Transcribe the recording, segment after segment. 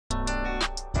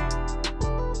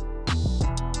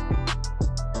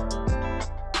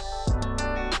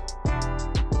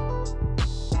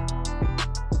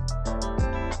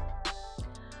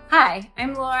Hi,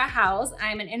 I'm Laura Howells.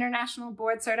 I'm an international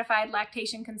board certified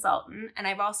lactation consultant, and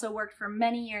I've also worked for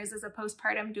many years as a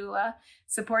postpartum doula,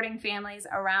 supporting families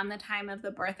around the time of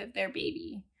the birth of their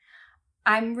baby.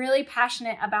 I'm really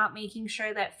passionate about making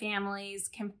sure that families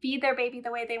can feed their baby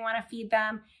the way they want to feed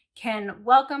them, can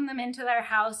welcome them into their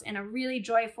house in a really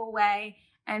joyful way,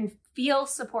 and feel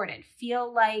supported, feel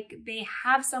like they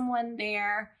have someone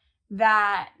there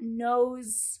that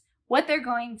knows what they're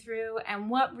going through and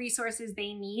what resources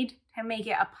they need to make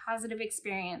it a positive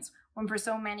experience when for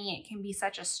so many it can be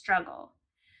such a struggle.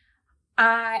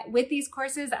 With these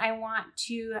courses, I want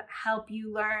to help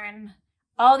you learn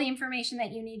all the information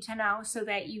that you need to know so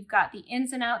that you've got the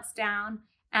ins and outs down,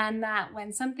 and that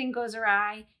when something goes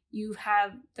awry, you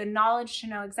have the knowledge to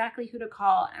know exactly who to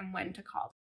call and when to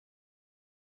call.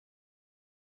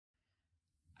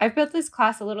 I've built this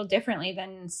class a little differently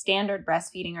than standard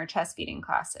breastfeeding or chest feeding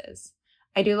classes.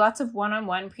 I do lots of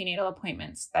one-on-one prenatal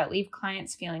appointments that leave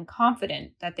clients feeling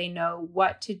confident that they know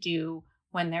what to do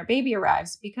when their baby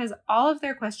arrives because all of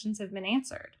their questions have been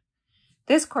answered.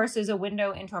 This course is a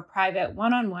window into a private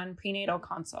one-on-one prenatal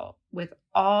consult with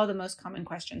all the most common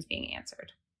questions being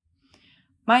answered.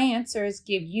 My answers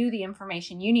give you the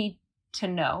information you need to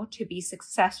know to be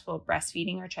successful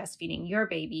breastfeeding or chest feeding your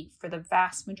baby for the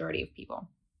vast majority of people.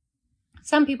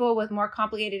 Some people with more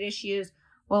complicated issues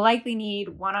will likely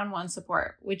need one-on-one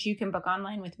support, which you can book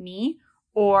online with me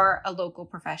or a local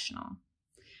professional.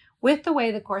 With the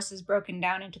way the course is broken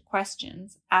down into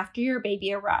questions, after your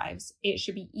baby arrives, it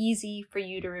should be easy for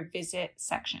you to revisit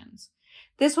sections.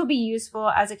 This will be useful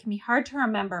as it can be hard to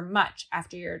remember much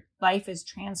after your life is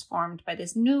transformed by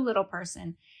this new little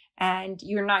person and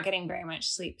you're not getting very much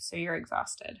sleep, so you're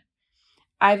exhausted.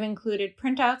 I've included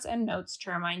printouts and notes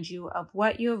to remind you of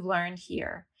what you have learned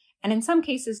here, and in some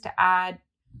cases to add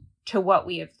to what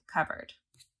we have covered.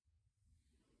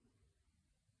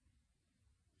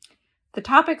 The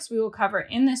topics we will cover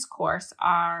in this course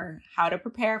are how to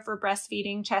prepare for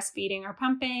breastfeeding, chest feeding, or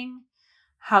pumping,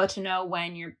 how to know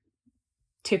when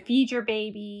to feed your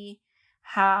baby,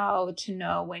 how to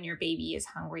know when your baby is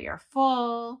hungry or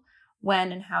full,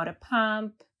 when and how to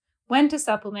pump, when to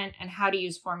supplement, and how to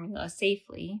use formula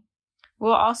safely.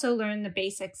 We'll also learn the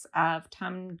basics of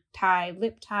tongue tie,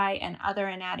 lip tie, and other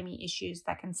anatomy issues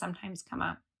that can sometimes come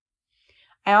up.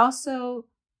 I also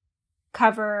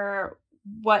cover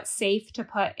what's safe to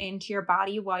put into your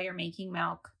body while you're making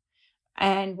milk,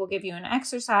 and we'll give you an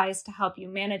exercise to help you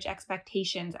manage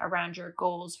expectations around your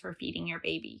goals for feeding your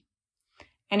baby.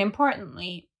 And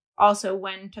importantly, also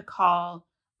when to call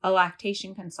a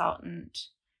lactation consultant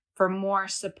for more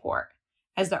support,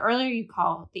 as the earlier you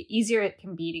call, the easier it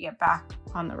can be to get back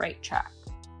on the right track.